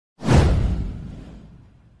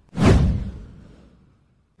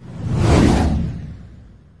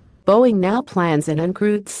Boeing now plans an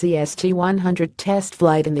uncrewed CST-100 test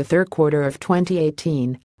flight in the third quarter of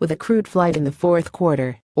 2018, with a crewed flight in the fourth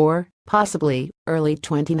quarter, or, possibly, early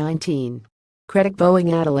 2019. Credit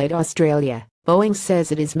Boeing Adelaide, Australia. Boeing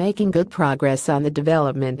says it is making good progress on the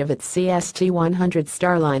development of its CST-100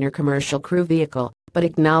 starliner commercial crew vehicle, but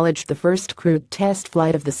acknowledged the first crewed test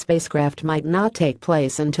flight of the spacecraft might not take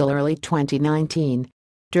place until early 2019.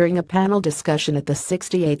 During a panel discussion at the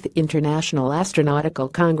 68th International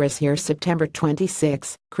Astronautical Congress here September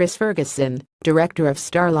 26, Chris Ferguson, director of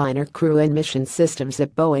Starliner Crew and Mission Systems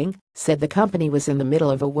at Boeing, said the company was in the middle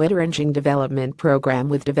of a wide-ranging development program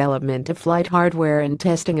with development of flight hardware and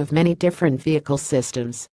testing of many different vehicle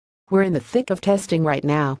systems. We're in the thick of testing right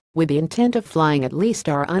now, with the intent of flying at least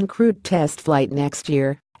our uncrewed test flight next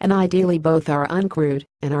year, and ideally both our uncrewed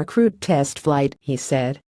and our crewed test flight, he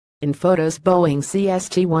said. In photos Boeing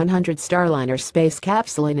CST-100 Starliner space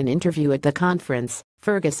capsule. In an interview at the conference,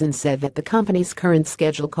 Ferguson said that the company's current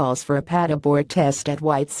schedule calls for a pad aboard test at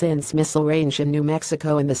White Sands Missile Range in New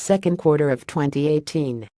Mexico in the second quarter of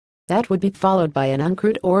 2018. That would be followed by an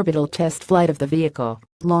uncrewed orbital test flight of the vehicle,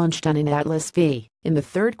 launched on an Atlas V, in the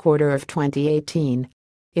third quarter of 2018.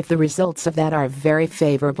 If the results of that are very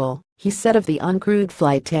favorable, he said of the uncrewed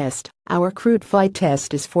flight test, our crewed flight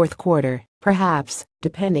test is fourth quarter. Perhaps,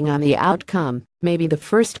 depending on the outcome, maybe the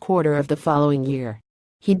first quarter of the following year.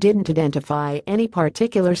 He didn't identify any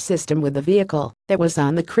particular system with the vehicle that was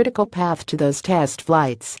on the critical path to those test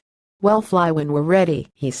flights. We'll fly when we're ready,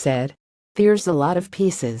 he said. There's a lot of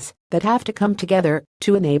pieces that have to come together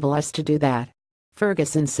to enable us to do that.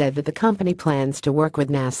 Ferguson said that the company plans to work with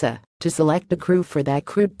NASA to select a crew for that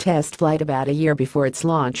crewed test flight about a year before its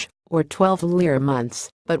launch, or 12 lunar months,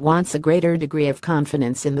 but wants a greater degree of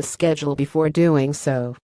confidence in the schedule before doing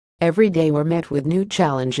so. Every day we're met with new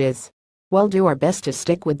challenges. We'll do our best to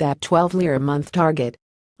stick with that 12 lunar month target.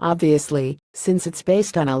 Obviously, since it's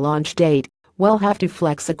based on a launch date, we'll have to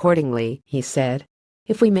flex accordingly, he said.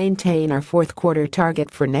 If we maintain our fourth quarter target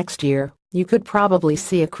for next year, you could probably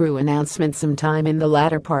see a crew announcement sometime in the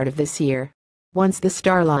latter part of this year. Once the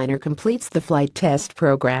Starliner completes the flight test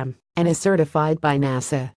program and is certified by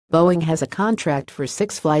NASA, Boeing has a contract for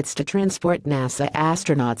 6 flights to transport NASA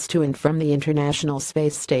astronauts to and from the International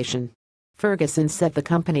Space Station. Ferguson said the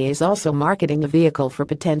company is also marketing a vehicle for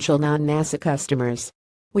potential non-NASA customers.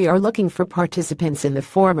 We are looking for participants in the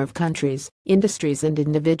form of countries, industries and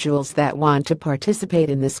individuals that want to participate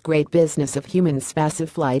in this great business of human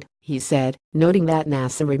spaceflight, he said, noting that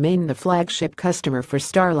NASA remained the flagship customer for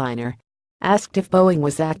Starliner. Asked if Boeing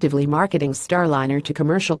was actively marketing Starliner to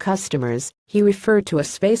commercial customers, he referred to a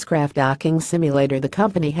spacecraft docking simulator the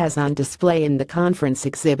company has on display in the conference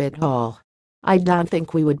exhibit hall. I don't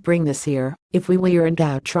think we would bring this here if we weren't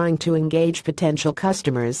out trying to engage potential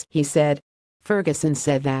customers, he said. Ferguson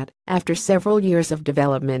said that, after several years of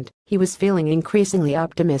development, he was feeling increasingly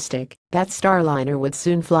optimistic that Starliner would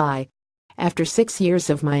soon fly. After 6 years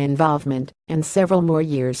of my involvement, and several more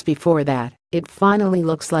years before that, it finally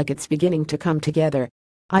looks like it's beginning to come together.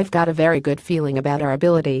 I've got a very good feeling about our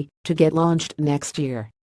ability to get launched next year.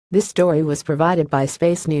 This story was provided by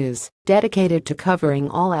Space News, dedicated to covering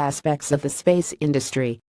all aspects of the space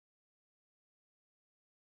industry.